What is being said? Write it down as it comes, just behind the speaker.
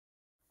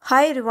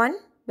Hi everyone,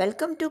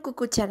 welcome to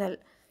cook channel.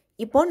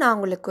 இப்போது நான்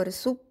உங்களுக்கு ஒரு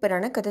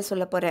சூப்பரான கதை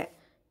சொல்ல போகிறேன்.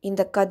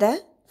 இந்த கதை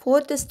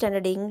 4th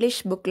ஸ்டாண்டர்ட் இங்கிலீஷ்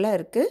புக்கில்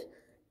இருக்குது.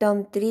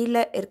 டேர்ம் 3ல்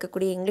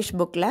இருக்கக்கூடிய இங்கிலீஷ்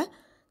புக்கில்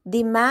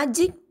தி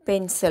மேஜிக்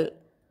பென்சில்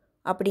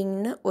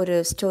அப்படின்னு ஒரு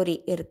ஸ்டோரி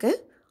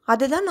இருக்குது.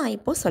 அதுதான் நான்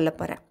இப்போது சொல்ல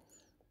போகிறேன்.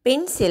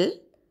 பென்சில்,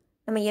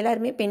 நம்ம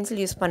எல்லாருமே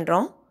பென்சில் யூஸ்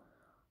பண்ணுறோம்.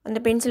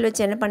 அந்த பென்சில்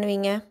வச்சு என்ன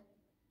பண்ணுவீங்க?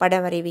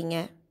 படம் வரைவீங்க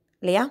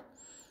இல்லையா?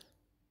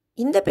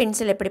 இந்த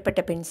பென்சில்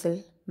எப்படிப்பட்ட பென்சில்?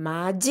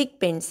 Magic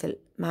pencil.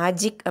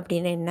 மேஜிக்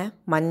அப்படின்னு என்ன?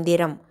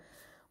 மந்திரம்.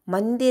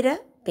 மந்திர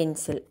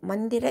பென்சில்,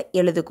 மந்திர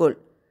எழுதுகோல்.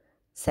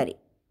 சரி,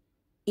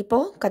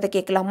 இப்போது கதை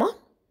கேட்கலாமா?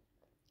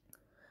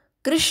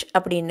 கிரிஷ்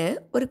அப்படின்னு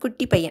ஒரு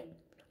குட்டி பையன்.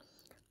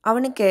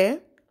 அவனுக்கு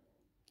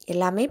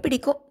எல்லாமே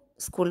பிடிக்கும்.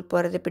 ஸ்கூல்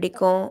போகிறது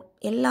பிடிக்கும்,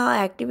 எல்லா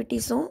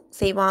ஆக்டிவிட்டீஸும்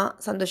செய்வான்,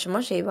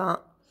 சந்தோஷமாக செய்வான்,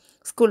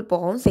 ஸ்கூல்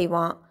போகவும்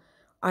செய்வான்.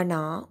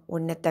 ஆனால்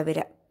ஒன்றை தவிர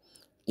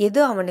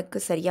எது அவனுக்கு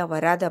சரியாக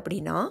வராது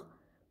அப்படின்னா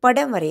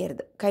படம்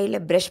வரைகிறது.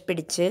 கையில் ப்ரஷ்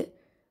பிடிச்சு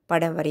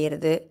படம்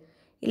வரைகிறது,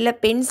 இல்லை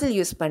பென்சில்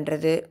யூஸ்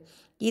பண்ணுறது,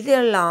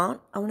 இதெல்லாம்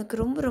அவனுக்கு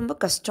ரொம்ப ரொம்ப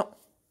கஷ்டம்.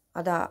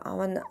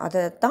 அவன்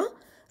அதைத்தான்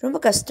ரொம்ப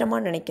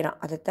கஷ்டமாக நினைக்கிறான்.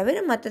 அதை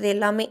தவிர மற்றது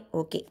எல்லாமே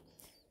ஓகே.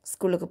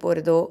 ஸ்கூலுக்கு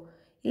போகிறதோ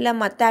இல்லை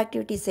மற்ற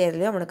ஆக்டிவிட்டிஸ்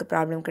செய்கிறதுலையோ அவனுக்கு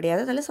ப்ராப்ளம்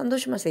கிடையாது, அதெல்லாம்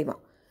சந்தோஷமாக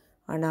செய்வான்.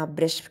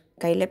 ஆனால்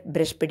கையில்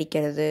ப்ரஷ்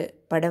பிடிக்கிறது,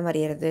 படம்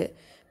வரைகிறது,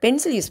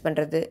 பென்சில் யூஸ்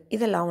பண்ணுறது,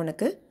 இதெல்லாம்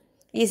அவனுக்கு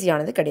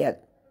ஈஸியானது கிடையாது.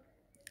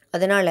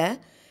 அதனால்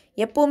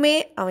எப்போவுமே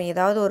அவன்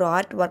ஏதாவது ஒரு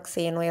ஆர்ட் ஒர்க்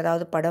செய்யணும்,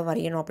 ஏதாவது படம்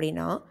வரையணும்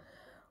அப்படின்னா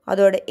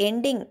அதோட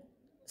எண்டிங்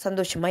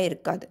சந்தோஷமாக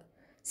இருக்காது.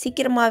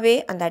 சீக்கிரமாகவே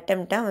அந்த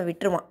அட்டெம்ப்டை அவன்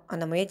விட்டுருவான்,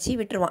 அந்த முயற்சியை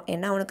விட்டுருவான்.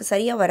 ஏன்னா அவனுக்கு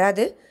சரியாக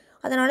வராது.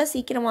 அதனால்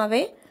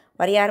சீக்கிரமாகவே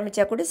வரைய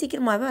ஆரம்பித்தா கூட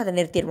சீக்கிரமாகவே அதை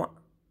நிறுத்திடுவான்.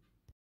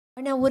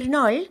 ஆனால் ஒரு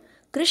நாள்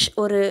கிரிஷ்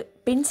ஒரு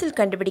பென்சில்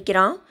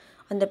கண்டுபிடிக்கிறான்.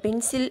 அந்த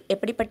பென்சில்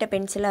எப்படிப்பட்ட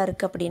பென்சிலாக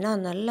இருக்குது அப்படின்னா,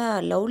 நல்லா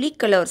லவ்லி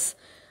கலர்ஸ்,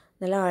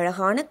 நல்லா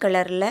அழகான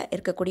கலரில்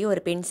இருக்கக்கூடிய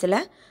ஒரு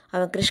பென்சிலை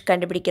அவன் கிரிஷ்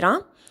கண்டுபிடிக்கிறான்.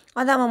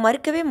 அதை அவன்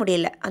மறுக்கவே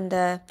முடியல, அந்த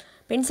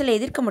பென்சிலை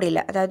எதிர்க்க முடியல.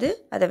 அதாவது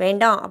அதை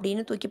வேண்டாம்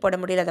அப்படின்னு தூக்கி போட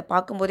முடியல. அதை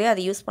பார்க்கும்போதே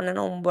அதை யூஸ்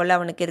பண்ணணும் போல்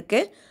அவனுக்கு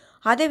இருக்குது.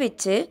 அதை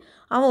வச்சு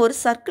அவன் ஒரு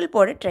சர்க்கிள்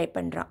போட ட்ரை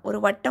பண்ணுறான், ஒரு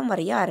வட்டம்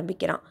வரைய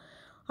ஆரம்பிக்கிறான்.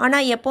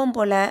 ஆனால் எப்பவும்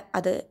போல்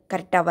அது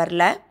கரெக்டாக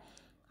வரல.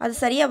 அது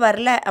சரியாக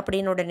வரல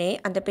அப்படின்னு உடனே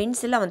அந்த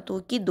பென்சிலை அவன்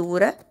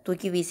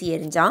தூக்கி வீசி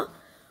எறிஞ்சான்.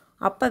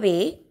 அப்போவே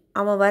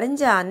அவன்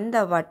வரைஞ்ச அந்த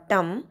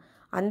வட்டம்,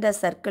 அந்த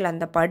சர்க்கிள்,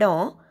 அந்த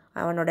படம்,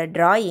 அவனோட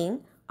டிராயிங்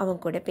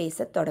அவன் கூட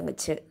பேச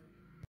தொடங்குச்சு.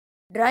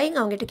 டிராயிங்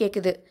அவங்ககிட்ட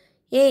கேட்குது,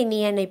 ஏய், நீ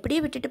என்னை இப்படியே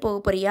விட்டுட்டு போக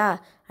போறியா?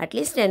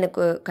 அட்லீஸ்ட்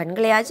எனக்கு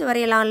கண்களையாச்சும்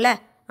வரையலாம்ல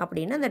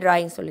அப்படின்னு அந்த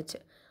டிராயிங் சொல்லிச்சு.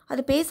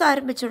 அது பேச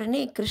ஆரம்பித்த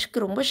உடனே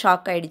கிரிஷ்க்கு ரொம்ப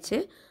ஷாக் ஆகிடுச்சு.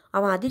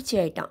 அவன் அதிர்ச்சி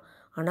ஆகிட்டான்.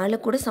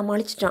 ஆனாலும் கூட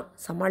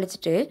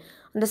சமாளிச்சுட்டு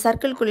அந்த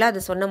சர்க்கிள்குள்ளே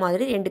அது சொன்ன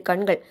மாதிரி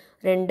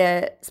 2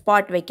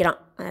 ஸ்பாட் வைக்கிறான்.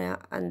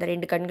 அந்த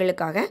 2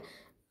 கண்களுக்காக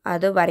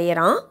அது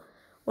வரைகிறான்.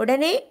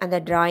 உடனே அந்த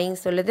டிராயிங்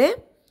சொல்லுது,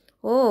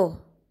 ஓ,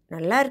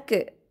 நல்லா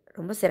இருக்குது,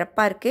 ரொம்ப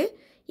சிறப்பாக இருக்குது.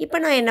 இப்போ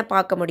நான் என்ன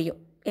பார்க்க முடியும்,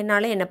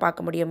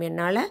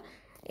 என்னால்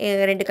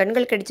 2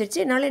 கண்கள் கிடைச்சிருச்சு,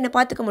 என்னால் என்னை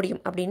பார்த்துக்க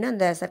முடியும் அப்படின்னு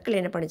அந்த சர்க்கிள்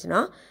என்ன பண்ணுச்சுன்னா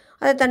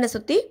அதை தன்னை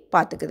சுற்றி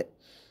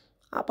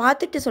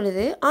பார்த்துட்டு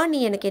சொல்லுது, நீ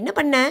எனக்கு என்ன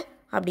பண்ண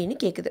அப்படின்னு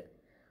கேட்குது.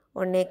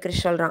 உடனே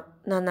கிரிஷ் சொல்கிறான்,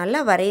 நான் நல்லா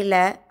வரையல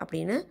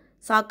அப்படின்னு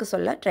சாக்கு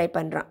சொல்ல ட்ரை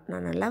பண்ணுறான்.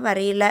 நான் நல்லா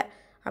வரையல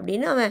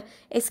அப்படின்னு அவன்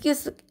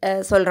எக்ஸ்கியூஸ்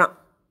சொல்கிறான்.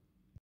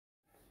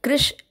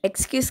 கிரிஷ்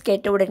எக்ஸ்கியூஸ்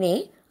கேட்ட உடனே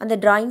அந்த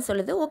டிராயிங்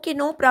சொல்லுது, ஓகே,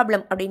 நோ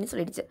ப்ராப்ளம் அப்படின்னு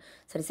சொல்லிடுச்சு.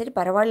 சரி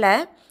பரவாயில்ல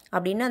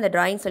அப்படின்னு அந்த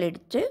டிராயிங்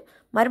சொல்லிடுச்சு.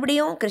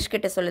 மறுபடியும் கிரிஷ்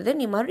கிட்ட சொல்லுது,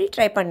 நீ மறுபடியும்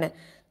ட்ரை பண்ணு,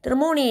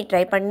 திரும்பவும் நீ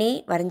ட்ரை பண்ணி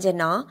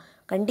வரைஞ்சேன்னா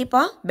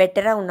கண்டிப்பாக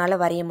பெட்டராக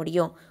உன்னால் வரைய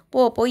முடியும்.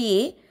 போய்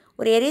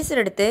ஒரு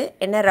எரேசர் எடுத்து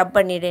என்ன ரப்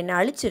பண்ணிவிடு, என்ன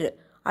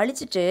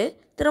அழிச்சிட்டு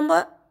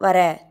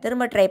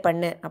திரும்ப ட்ரை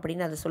பண்ணு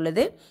அப்படின்னு அது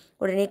சொல்லுது.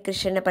 உடனே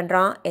கிரிஷ் என்ன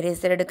பண்ணுறான்,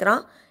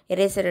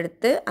 எரேசர்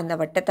எடுத்து அந்த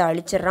வட்டத்தை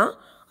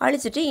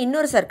அழிச்சிட்டு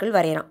இன்னொரு சர்க்கிள்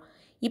வரைகிறான்.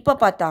 இப்போ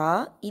பார்த்தா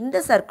இந்த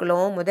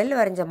சர்க்கிளும் முதல்ல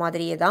வரைஞ்ச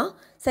மாதிரியே தான்,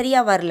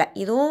 சரியாக வரல.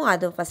 இதுவும்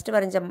அது ஃபஸ்ட்டு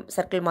வரைஞ்ச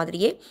சர்க்கிள்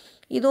மாதிரியே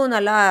இதுவும்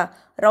நல்லா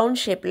ரவுண்ட்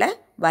ஷேப்பில்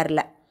வரல.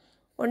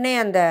 உடனே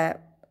அந்த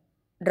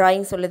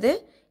டிராயிங் சொல்லுது,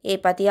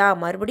 பார்த்தியா,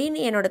 மறுபடியும்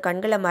நீ என்னோடய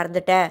கண்களை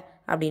மறந்துட்ட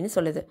அப்படின்னு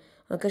சொல்லுது.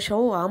 கிரிஷ்,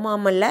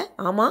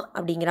 ஆமாம்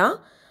அப்படிங்கிறான்.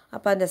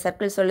 அப்போ அந்த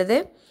சர்க்கிள் சொல்லுது,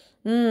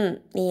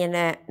 நீ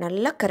என்னை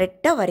நல்லா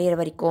கரெக்டாக வரைகிற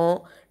வரைக்கும்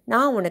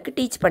நான் உனக்கு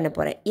டீச் பண்ண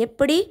போகிறேன்.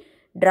 எப்படி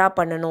ட்ரா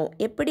பண்ணணும்,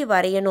 எப்படி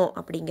வரையணும்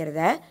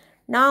அப்படிங்கிறத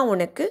நான்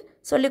உனக்கு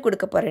சொல்லிக்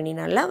கொடுக்க போகிறேன். நீ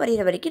நல்லா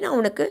வரைகிற வரைக்கும் நான்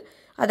உனக்கு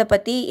அதை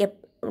பற்றி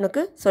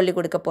உனக்கு சொல்லிக்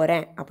கொடுக்க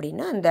போகிறேன்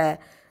அப்படின்னு அந்த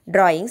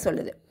டிராயிங்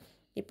சொல்லுது.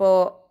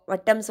 இப்போது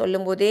வட்டம்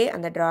சொல்லும்போதே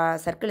அந்த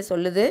சர்க்கிள்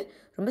சொல்லுது,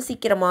 ரொம்ப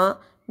சீக்கிரமாக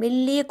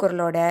மெல்லிய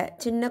குரலோட,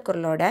 சின்ன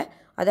குரலோட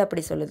அது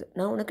அப்படி சொல்லுது,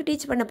 நான் உனக்கு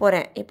டீச் பண்ண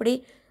போகிறேன், எப்படி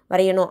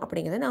வரையணும்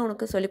அப்படிங்கிறத நான்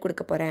உனக்கு சொல்லிக்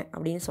கொடுக்க போகிறேன்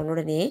அப்படின்னு சொன்ன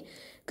உடனே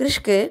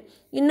கிரிஷ்க்கு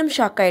இன்னும்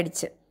ஷாக்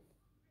ஆகிடுச்சு.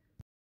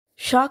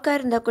 ஷாக்காக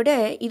இருந்தால் கூட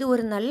இது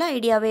ஒரு நல்ல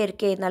ஐடியாவே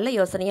இருக்கே, நல்ல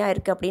யோசனையாக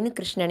இருக்குது அப்படின்னு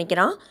கிரிஷ்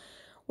நினைக்கிறான்.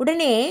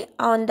 உடனே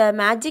அந்த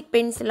மேஜிக்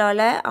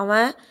பென்சிலால்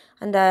அவன்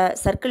அந்த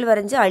சர்க்கிள்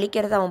வரைஞ்சி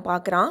அழிக்கிறத அவன்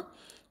பார்க்குறான்.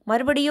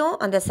 மறுபடியும்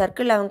அந்த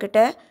சர்க்கிள்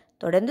அவன்கிட்ட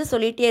தொடர்ந்து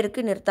சொல்லிகிட்டே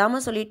இருக்குது,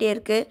 நிறுத்தாமல் சொல்லிகிட்டே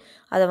இருக்குது.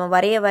 அது அவன்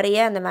வரைய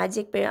அந்த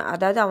மேஜிக்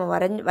அதாவது அவன்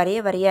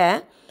வரைய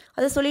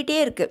அது சொல்லிகிட்டே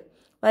இருக்குது.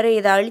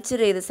 இதை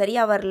அழிச்சிரு, இது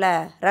சரியாக வரல,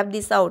 ரப்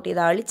திஸ் அவுட்,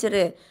 இதை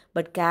அழிச்சிரு,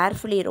 பட்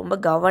கேர்ஃபுல்லி ரொம்ப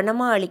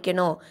கவனமாக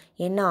அழிக்கணும்,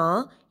 ஏன்னா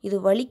இது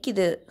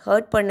வலிக்குது,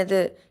 ஹர்ட்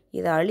பண்ணுது,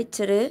 இதை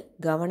அழிச்சிரு,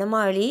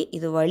 கவனமாக அழி,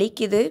 இது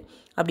வலிக்குது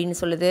அப்படின்னு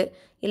சொல்லுது.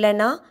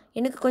 இல்லைன்னா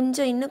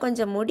எனக்கு இன்னும்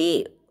கொஞ்சம் முடி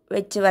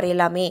வச்சு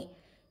வரையலாமே,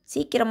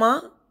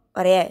 சீக்கிரமாக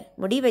வரைய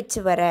முடி வச்சு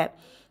வர,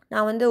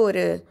 நான்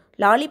ஒரு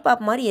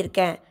லாலிபாப் மாதிரி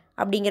இருக்கேன்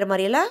அப்படிங்கிற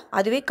மாதிரியெல்லாம்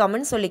அதுவே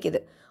கமெண்ட் சொல்லிக்குது.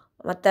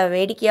 மற்ற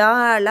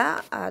வேடிக்கையாலாம்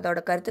அதோட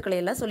கருத்துக்களை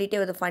எல்லாம் சொல்லிகிட்டே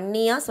வருது,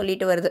 ஃபன்னியாக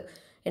சொல்லிட்டு வருது.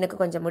 எனக்கு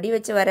கொஞ்சம் முடி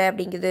வச்சு வர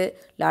அப்படிங்குது,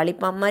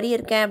 லாலிபாப் மாதிரி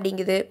இருக்கேன்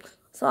அப்படிங்குது.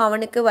 ஸோ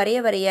அவனுக்கு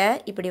வரைய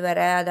இப்படி வர,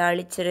 அதை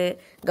அழிச்சிரு,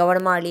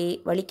 கவனமாக அழி,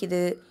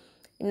 வலிக்குது,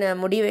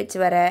 இன்னும் முடி வச்சு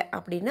வர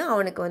அப்படின்னு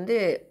அவனுக்கு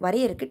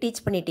வரையறக்கு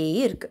டீச் பண்ணிகிட்டே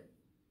இருக்குது.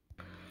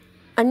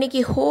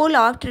 அன்றைக்கி ஹோல்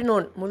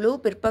ஆஃப்டர்நூன் முழு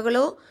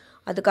பிற்பகலும்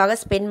அதுக்காக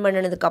ஸ்பெண்ட்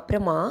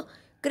பண்ணினதுக்கப்புறமா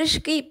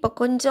கிறிஷ்க்கு இப்போ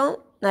கொஞ்சம்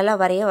நல்லா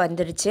வரைய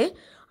வந்துடுச்சு.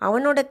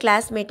 அவனோட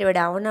கிளாஸ்மேட்டை விட,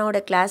 அவனோட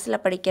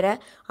கிளாஸில் படிக்கிற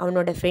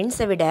அவனோட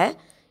ஃப்ரெண்ட்ஸை விட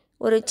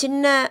ஒரு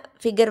சின்ன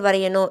ஃபிகர்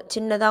வரையணும்,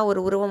 சின்னதாக ஒரு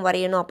உருவம்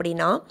வரையணும்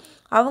அப்படின்னா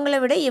அவங்கள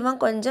விட இவன்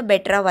கொஞ்சம்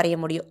பெட்டராக வரைய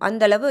முடியும்.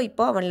 அந்தளவு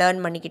இப்போ அவன்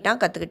லேர்ன் பண்ணிக்கிட்டான்,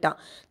 கற்றுக்கிட்டான்.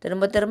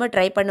 திரும்ப திரும்ப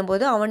ட்ரை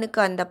பண்ணும்போது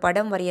அவனுக்கு அந்த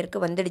படம் வரையறக்கு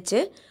வந்துடுச்சு.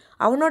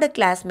 அவனோட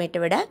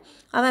கிளாஸ்மேட்டை விட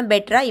அவன்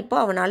பெட்டராக இப்போ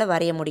அவனால்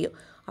வரைய முடியும்.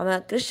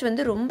 அவன் கிறிஷ்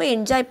ரொம்ப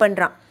என்ஜாய்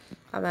பண்ணுறான்.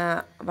 அவன்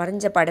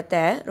வரைஞ்ச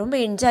படத்தை ரொம்ப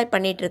என்ஜாய்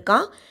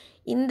பண்ணிகிட்ருக்கான்.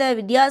 இந்த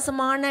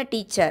வித்தியாசமான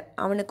டீச்சர்,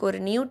 அவனுக்கு ஒரு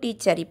நியூ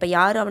டீச்சர். இப்போ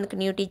யார் அவனுக்கு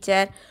நியூ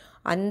டீச்சர்?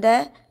 அந்த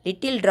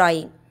லிட்டில்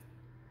ட்ராயிங்.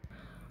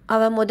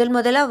 அவன்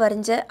முதலாக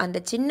வரைஞ்ச அந்த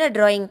சின்ன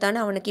ட்ராயிங் தானே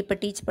அவனுக்கு இப்போ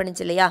டீச்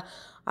பண்ணிச்சு இல்லையா?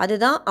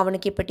 அதுதான்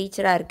அவனுக்கு இப்போ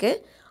டீச்சராக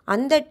இருக்குது.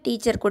 அந்த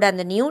டீச்சர் கூட,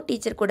 அந்த நியூ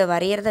டீச்சர் கூட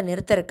வரைகிறத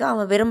நிறுத்தறதுக்கு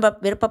அவன்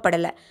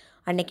விருப்பப்படலை.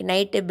 அன்றைக்கி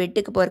நைட்டு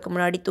பெட்டுக்கு போகிறதுக்கு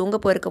முன்னாடி, தூங்க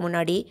போகிறதுக்கு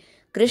முன்னாடி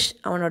கிறிஷ்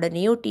அவனோட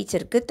நியூ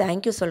டீச்சருக்கு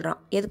தேங்க்யூ சொல்கிறான்.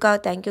 எதுக்காக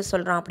தேங்க்யூ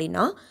சொல்கிறான்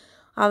அப்படின்னா,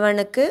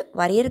 அவனுக்கு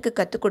வரையறக்கு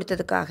கற்றுக்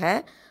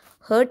கொடுத்ததுக்காக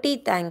ஹர்ட்டி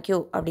தேங்க்யூ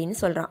அப்படின்னு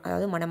சொல்கிறான்.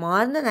 அதாவது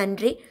மனமார்ந்த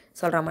நன்றி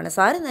சொல்கிறான்,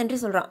 மனசார நன்றி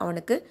சொல்கிறான்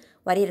அவனுக்கு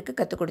வரையறக்கு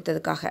கற்றுக்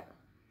கொடுத்ததுக்காக.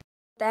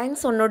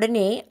 தேங்க்ஸ் சொன்ன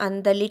உடனே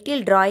அந்த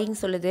லிட்டில் ட்ராயிங்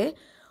சொல்லுது,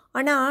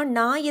 ஆனால்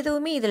நான்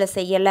எதுவுமே இதில்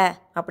செய்யலை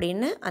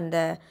அப்படின்னு அந்த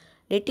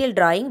லிட்டில்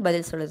ட்ராயிங்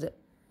பதில் சொல்லுது.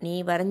 நீ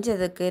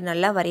வரைஞ்சதுக்கு,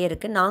 நல்லா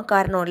வரையறக்கு நான்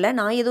காரணம் இல்லை,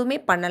 நான் எதுவுமே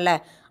பண்ணலை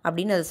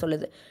அப்படின்னு அது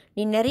சொல்லுது.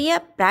 நீ நிறைய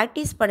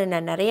ப்ராக்டிஸ்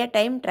பண்ணின, நிறைய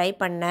டைம் ட்ரை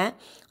பண்ண,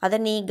 அதை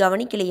நீ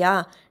கவனிக்கலையா?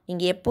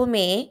 நீங்கள்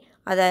எப்போவுமே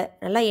அதை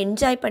நல்லா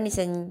என்ஜாய் பண்ணி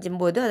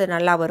செஞ்சும்போது அது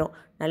நல்லா வரும்.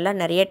 நல்லா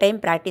நிறைய டைம்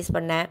ப்ராக்டிஸ்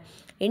பண்ண,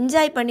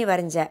 என்ஜாய் பண்ணி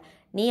வரைஞ்ச.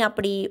 நீ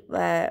அப்படி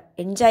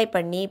என்ஜாய்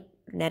பண்ணி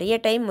நிறைய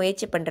டைம்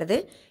முயற்சி பண்ணுறது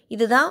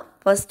இதுதான்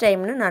ஃபர்ஸ்ட்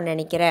டைம்னு நான்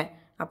நினைக்கிறேன்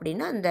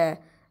அப்படின்னு அந்த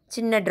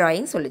சின்ன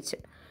ட்ராயிங் சொல்லுச்சு.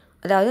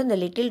 அதாவது அந்த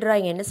லிட்டில்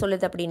ட்ராயிங் என்ன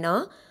சொல்லுது அப்படின்னா,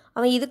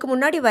 அவன் இதுக்கு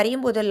முன்னாடி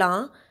வரையும்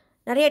போதெல்லாம்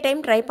நிறைய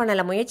டைம் ட்ரை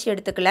பண்ணலை, முயற்சி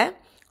எடுத்துக்கல,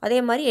 அதே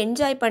மாதிரி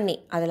என்ஜாய் பண்ணி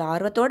அதில்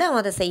ஆர்வத்தோடு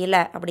அவன் அதை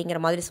செய்யலை அப்படிங்கிற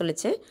மாதிரி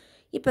சொல்லிச்சு.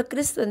 இப்போ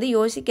கிறிஸ்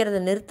யோசிக்கிறத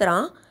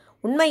நிறுத்துகிறான்.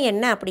 உண்மை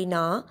என்ன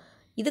அப்படின்னா,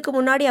 இதுக்கு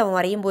முன்னாடி அவன்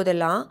வரையும்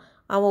போதெல்லாம்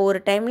அவன் ஒரு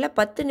டைமில்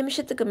 10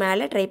 நிமிஷத்துக்கு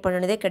மேலே ட்ரை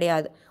பண்ணினதே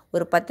கிடையாது.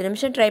 ஒரு 10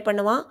 நிமிஷம் ட்ரை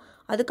பண்ணுவான்,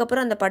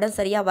 அதுக்கப்புறம் அந்த படம்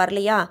சரியாக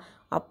வரலையா,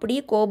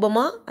 அப்படியே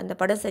கோபமாக அந்த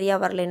படம்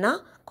சரியாக வரலைன்னா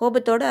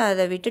கோபத்தோடு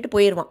அதை விட்டுட்டு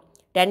போயிடுவான்.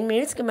 10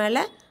 மினிட்ஸ்க்கு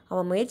மேலே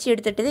அவன் முயற்சி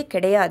எடுத்துகிட்டதே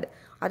கிடையாது.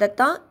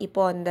 அதைத்தான்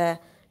இப்போது அந்த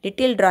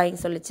லிட்டில்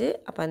ட்ராயிங் சொல்லிச்சு.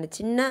 அப்போ அந்த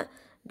சின்ன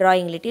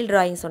ட்ராயிங், லிட்டில்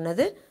ட்ராயிங்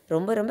சொன்னது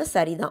ரொம்ப ரொம்ப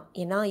சரிதான்.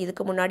 ஏன்னா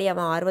இதுக்கு முன்னாடி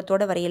அவன்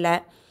ஆர்வத்தோடு வரையலை,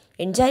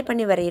 என்ஜாய்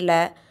பண்ணி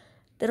வரையலை,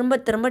 திரும்ப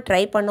திரும்ப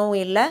ட்ரை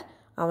பண்ணவும் இல்லை.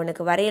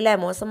 அவனுக்கு வரையலை,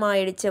 மோசமாக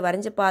ஆயிடுச்சு,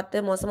 வரைஞ்சி பார்த்து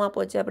மோசமாக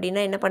போச்சு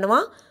அப்படின்னா என்ன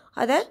பண்ணுவான்?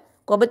 அதை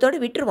கோபத்தோடு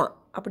விட்டுருவான்.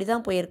 அப்படி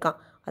தான் போயிருக்கான்.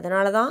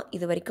 அதனால தான்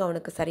இது வரைக்கும்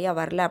அவனுக்கு சரியாக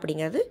வரல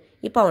அப்படிங்கிறது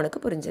இப்போ அவனுக்கு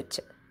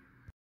புரிஞ்சிருச்சு.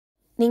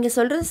 நீங்கள்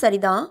சொல்கிறது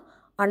சரிதான்,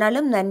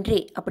 ஆனாலும்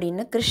நன்றி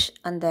அப்படின்னு கிறிஷ்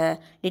அந்த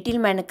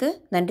லிட்டில் மேனுக்கு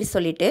நன்றி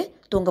சொல்லிவிட்டு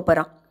தூங்க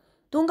போகிறான்.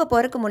 தூங்க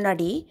போகிறதுக்கு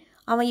முன்னாடி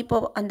அவன்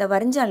இப்போது அந்த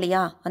வரைஞ்சான்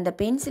இல்லையா, அந்த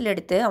பென்சில்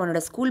எடுத்து அவனோட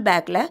ஸ்கூல்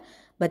பேக்கில்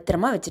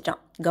பத்திரமா வச்சுட்டான்.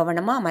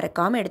 கவனமாக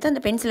மறக்காமல் எடுத்து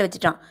அந்த பென்சிலை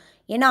வச்சுட்டான்.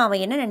 ஏன்னா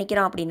அவன் என்ன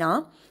நினைக்கிறான் அப்படின்னா,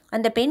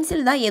 அந்த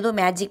பென்சில் தான் ஏதோ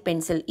மேஜிக்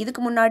பென்சில்,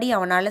 இதுக்கு முன்னாடி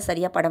அவனால்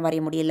சரியாக படம்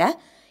வரைய முடியல,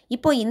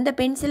 இப்போது இந்த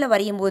பென்சிலை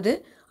வரையும் போது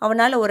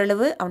அவனால்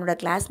ஓரளவு அவனோட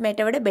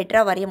கிளாஸ்மேட்டை விட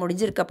பெட்டராக வரைய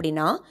முடிஞ்சிருக்கு.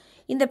 அப்படின்னா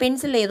இந்த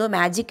பென்சிலில் ஏதோ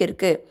மேஜிக்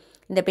இருக்குது,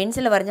 இந்த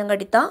பென்சிலை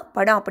வரைஞ்சங்காட்டி தான்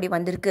படம் அப்படி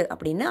வந்திருக்கு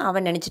அப்படின்னு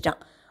அவன் நினச்சிட்டான்.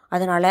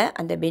 அதனால்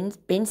அந்த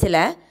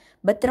பென்சிலை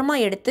பத்திரமா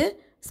எடுத்து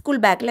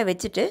ஸ்கூல் பேக்கில்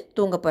வச்சுட்டு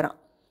தூங்க போகிறான்.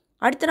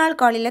 அடுத்த நாள்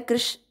காலையில்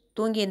கிறிஷ்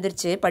தூங்கி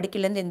எந்திரிச்சு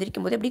படுக்கையிலேருந்து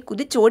எந்திரிக்கும் போது அப்படியே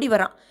குதிச்சு ஓடி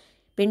வரான்,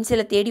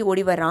 பென்சிலை தேடி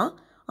ஓடி வரான்.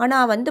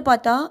 ஆனால்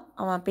பார்த்தா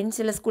அவன்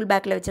பென்சிலை ஸ்கூல்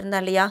பேக்கில்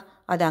வச்சுருந்தான் இல்லையா,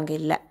 அது அங்கே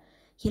இல்லை.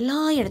 எல்லா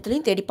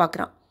இடத்துலையும் தேடி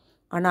பார்க்குறான்,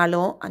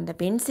 ஆனாலும் அந்த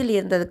பென்சில்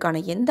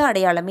இருந்ததுக்கான எந்த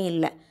அடையாளமே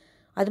இல்லை.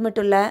 அது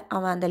மட்டும் இல்லை,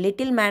 அவன் அந்த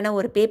லிட்டில் மேனை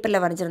ஒரு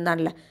பேப்பரில்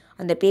வரைஞ்சிருந்தான்ல,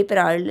 அந்த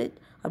பேப்பரை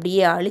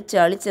அப்படியே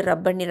அழிச்சு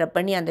ரப்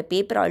பண்ணி அந்த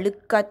பேப்பரை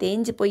அழுக்காக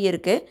தேஞ்சு போய்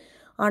இருக்குது.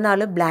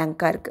 ஆனாலும்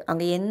பிளாங்காக இருக்குது.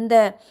 அங்கே எந்த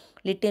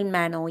லிட்டில்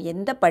மேனோ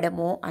எந்த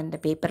படமோ அந்த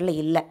பேப்பரில்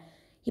இல்லை.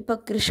 இப்போ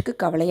கிறிஷ்க்கு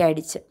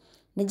கவலையாயிடுச்சு.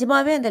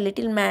 நிஜமாகவே அந்த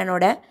லிட்டில்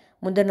மேனோட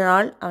முந்தின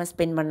நாள் அவன்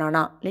ஸ்பெண்ட்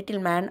பண்ணானா,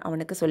 லிட்டில் மேன்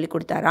அவனுக்கு சொல்லி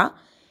கொடுத்தாரா,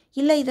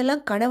 இல்லை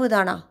இதெல்லாம் கனவு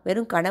தானா,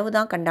 வெறும் கனவு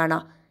தான் கண்டானா,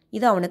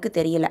 இது அவனுக்கு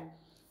தெரியலை.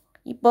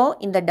 இப்போது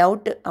இந்த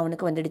டவுட்டு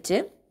அவனுக்கு வந்துடுச்சு,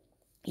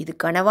 இது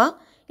கனவா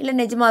இல்லை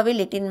நிஜமாகவே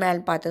லிட்டில்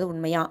மேன் பார்த்தது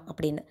உண்மையா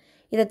அப்படின்னு.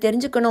 இதை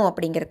தெரிஞ்சுக்கணும்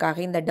அப்படிங்கிறதுக்காக,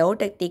 இந்த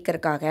டவுட்டை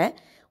தீர்க்கறதுக்காக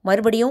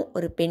மறுபடியும்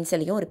ஒரு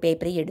பென்சிலையும் ஒரு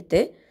பேப்பரையும்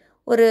எடுத்து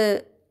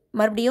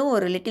மறுபடியும்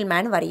ஒரு லிட்டில்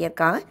மேன்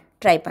வரையறக்காக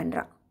ட்ரை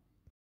பண்ணுறான்.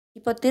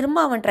 இப்போ திரும்ப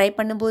அவன் ட்ரை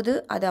பண்ணும்போது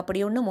அது அப்படி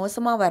ஒன்றும்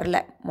மோசமாக வரல,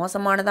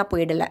 மோசமானதாக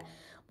போயிடலை.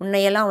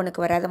 முன்னையெல்லாம்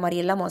அவனுக்கு வராத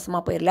மாதிரியெல்லாம்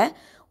மோசமாக போயிடல.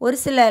 ஒரு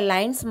சில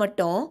லைன்ஸ்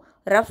மட்டும்,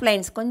 ரஃப்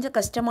லைன்ஸ், கொஞ்சம்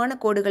கஷ்டமான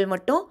கோடுகள்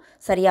மட்டும்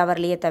சரியாக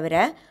வரலையே தவிர,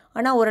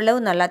 ஆனால் ஓரளவு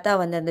நல்லா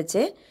தான்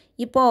வந்துருந்துச்சு.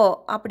 இப்போது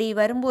அப்படி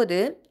வரும்போது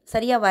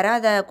சரியாக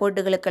வராத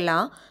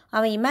கோடுகளுக்கெல்லாம்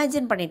அவன்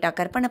இமேஜின் பண்ணிட்டான்,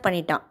 கற்பனை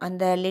பண்ணிட்டான்.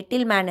 அந்த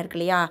லிட்டில் மேன் இருக்கு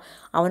இல்லையா,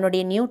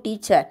 அவனுடைய நியூ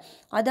டீச்சர்,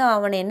 அது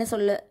அவனை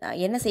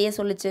என்ன செய்ய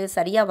சொல்லுச்சு,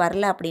 சரியாக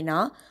வரல அப்படின்னா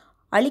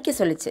அழிக்க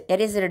சொல்லிச்சு.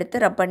 எரேசர்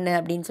எடுத்து ரப் பண்ணு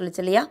அப்படின்னு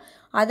சொல்லிச்சு இல்லையா,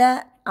 அதை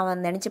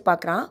அவன் நினச்சி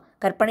பார்க்குறான்,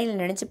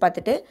 கற்பனையில் நினச்சி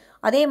பார்த்துட்டு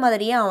அதே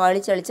மாதிரியே அவன்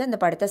அழிச்சு அந்த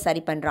படத்தை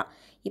சரி பண்ணுறான்.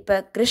 இப்போ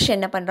கிறிஷ்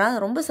என்ன பண்ணுறான்,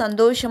 ரொம்ப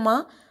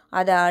சந்தோஷமாக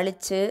அதை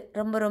அழித்து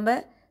ரொம்ப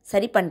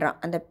சரி பண்ணுறான்.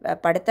 அந்த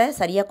படத்தை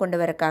சரியாக கொண்டு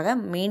வரக்காக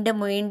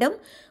மீண்டும்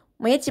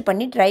முயற்சி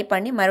பண்ணி ட்ரை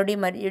பண்ணி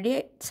மறுபடியும்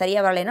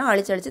சரியாக வரலைன்னா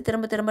அழிச்சு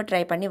திரும்ப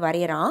ட்ரை பண்ணி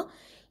வரைகிறான்.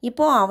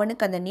 இப்போது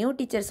அவனுக்கு அந்த நியூ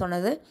டீச்சர்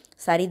சொன்னது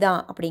சரிதான்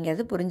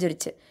அப்படிங்கிறது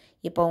புரிஞ்சிருச்சு.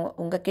 இப்போ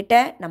உங்ககிட்ட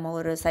நம்ம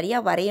ஒரு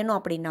சரியாக வரையணும்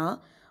அப்படின்னா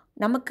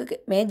நமக்கு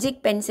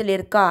மேஜிக் பென்சில்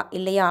இருக்கா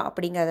இல்லையா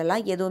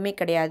அப்படிங்கிறதெல்லாம் எதுவுமே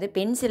கிடையாது.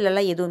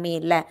 பென்சிலெல்லாம் எதுவுமே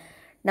இல்லை.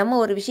 நம்ம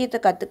ஒரு விஷயத்தை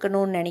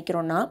கற்றுக்கணும்னு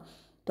நினைக்கிறோன்னா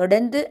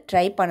தொடர்ந்து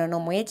ட்ரை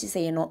பண்ணணும், முயற்சி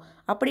செய்யணும்.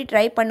 அப்படி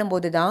ட்ரை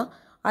பண்ணும்போது தான்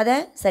அதை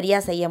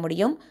சரியாக செய்ய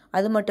முடியும்.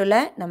 அது மட்டும்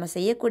இல்லை, நம்ம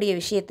செய்யக்கூடிய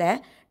விஷயத்த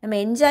நம்ம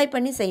என்ஜாய்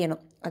பண்ணி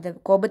செய்யணும். அதை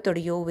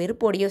கோபத்தோடையோ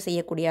வெறுப்போடையோ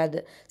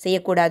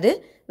செய்யக்கூடாது.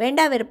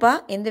 வேண்டா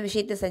வெறுப்பாக எந்த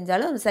விஷயத்தை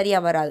செஞ்சாலும் அது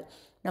சரியாக வராது.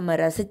 நம்ம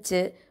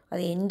ரசித்து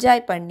அதை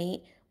என்ஜாய் பண்ணி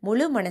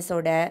முழு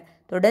மனசோட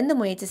தொடர்ந்து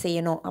முயற்சி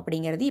செய்யணும்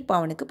அப்படிங்கிறது இப்போ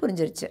அவனுக்கு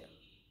புரிஞ்சிருச்சு.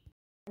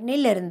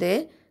 அன்னையிலேருந்து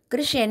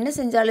கிறிஷ் என்ன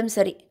செஞ்சாலும்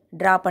சரி,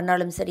 ட்ரா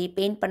பண்ணாலும் சரி,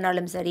 பெயிண்ட்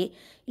பண்ணாலும் சரி,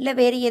 இல்லை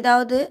வேறு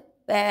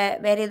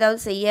ஏதாவது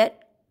செய்ய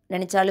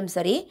நினச்சாலும்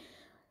சரி,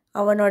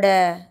 அவனோட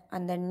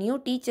அந்த நியூ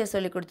டீச்சர்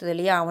சொல்லிக் கொடுத்தது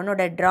இல்லையா,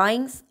 அவனோட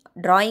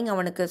ட்ராயிங்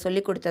அவனுக்கு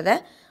சொல்லிக் கொடுத்ததை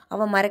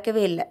அவன்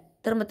மறக்கவே இல்லை.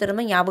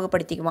 திரும்ப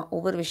ஞாபகப்படுத்திக்குவான்.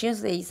 ஒவ்வொரு விஷயம்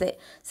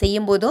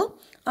செய்யும்போதும்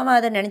அவன்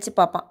அதை நினச்சி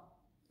பார்ப்பான்.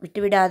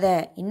 விட்டுவிடாத,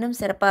 இன்னும்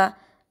சிறப்பாக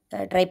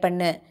ட்ரை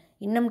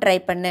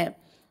பண்ணு,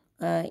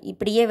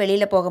 இப்படியே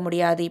வெளியில் போக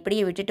முடியாது,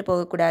 இப்படியே விட்டுட்டு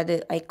போகக்கூடாது,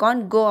 I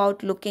can't go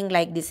out looking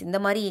like this, இந்த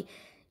மாதிரி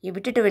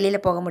விட்டுட்டு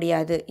வெளியில் போக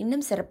முடியாது,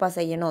 இன்னும் சிறப்பாக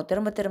செய்யணும்,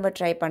 திரும்ப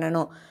ட்ரை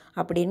பண்ணணும்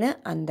அப்படின்னு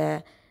அந்த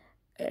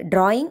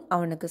ட்ராயிங்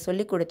அவனுக்கு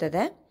சொல்லி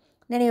கொடுத்ததை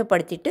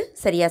நினைவுபடுத்திட்டு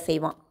சரியாக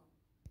செய்வான்.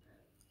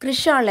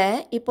 கிறிஷால்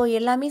இப்போது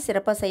எல்லாமே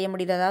சிறப்பாக செய்ய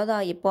முடியுது.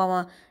 அதாவது இப்போ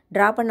அவன்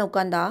ட்ரா பண்ண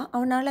உட்காந்தா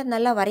அவனால்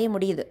நல்லா வரைய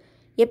முடியுது.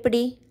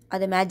 எப்படி?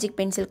 அது மேஜிக்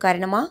பென்சில்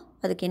காரணமா?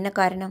 அதுக்கு என்ன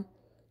காரணம்,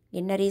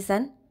 என்ன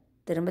ரீசன்?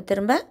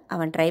 திரும்ப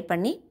அவன் ட்ரை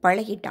பண்ணி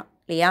பழகிட்டான்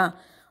இல்லையா?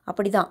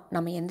 அப்படி தான்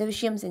நம்ம எந்த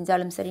விஷயம்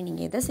செஞ்சாலும் சரி,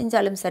 நீங்கள் எதை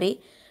செஞ்சாலும் சரி,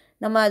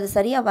 நம்ம அது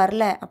சரியாக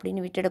வரல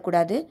அப்படின்னு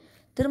விட்டுடக்கூடாது.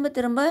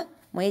 திரும்ப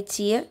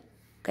முயற்சியை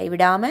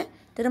கைவிடாமல்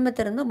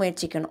திரும்ப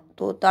முயற்சிக்கணும்.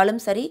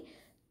 தோத்தாலும் சரி,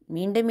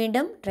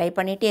 மீண்டும் ட்ரை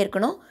பண்ணிகிட்டே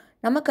இருக்கணும்.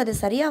 நமக்கு அது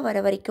சரியாக வர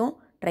வரைக்கும்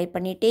ட்ரை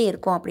பண்ணிகிட்டே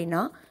இருக்கோம்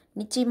அப்படின்னா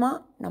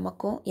நிச்சயமாக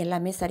நமக்கும்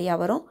எல்லாமே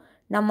சரியாக வரும்,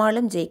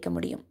 நம்மளும் ஜெயிக்க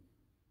முடியும்.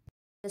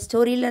 இந்த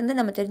ஸ்டோரியிலேருந்து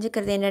நம்ம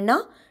தெரிஞ்சுக்கிறது என்னென்னா,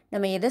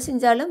 நம்ம எதை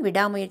செஞ்சாலும்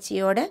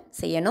விடாமுயற்சியோடு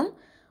செய்யணும்,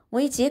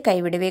 முயற்சியை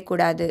கைவிடவே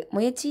கூடாது.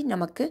 முயற்சி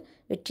நமக்கு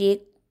வெற்றியை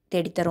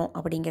தேடித்தரும்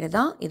அப்படிங்கிறது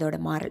தான் இதோட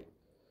மாறல்.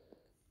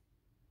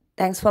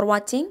 தேங்க்ஸ் ஃபார்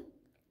வாட்சிங்.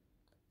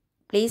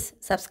 Please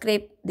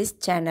subscribe this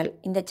channel.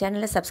 இந்த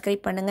சேனலை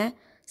சப்ஸ்கிரைப் பண்ணுங்கள்.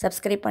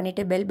 சப்ஸ்கிரைப்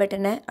பண்ணிவிட்டு பெல்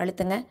பட்டனை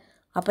அழுத்துங்க.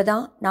 அப்போ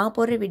தான் நான்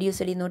போடுற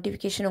வீடியோஸோடைய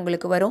நோட்டிஃபிகேஷன்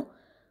உங்களுக்கு வரும்.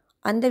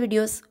 அந்த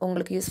வீடியோஸ்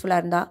உங்களுக்கு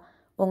யூஸ்ஃபுல்லாக இருந்தால்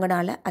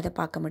உங்களால் அதை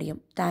பார்க்க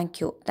முடியும்.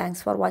 தேங்க்யூ.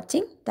 தேங்க்ஸ் ஃபார்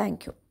வாட்சிங்.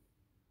 தேங்க்யூ.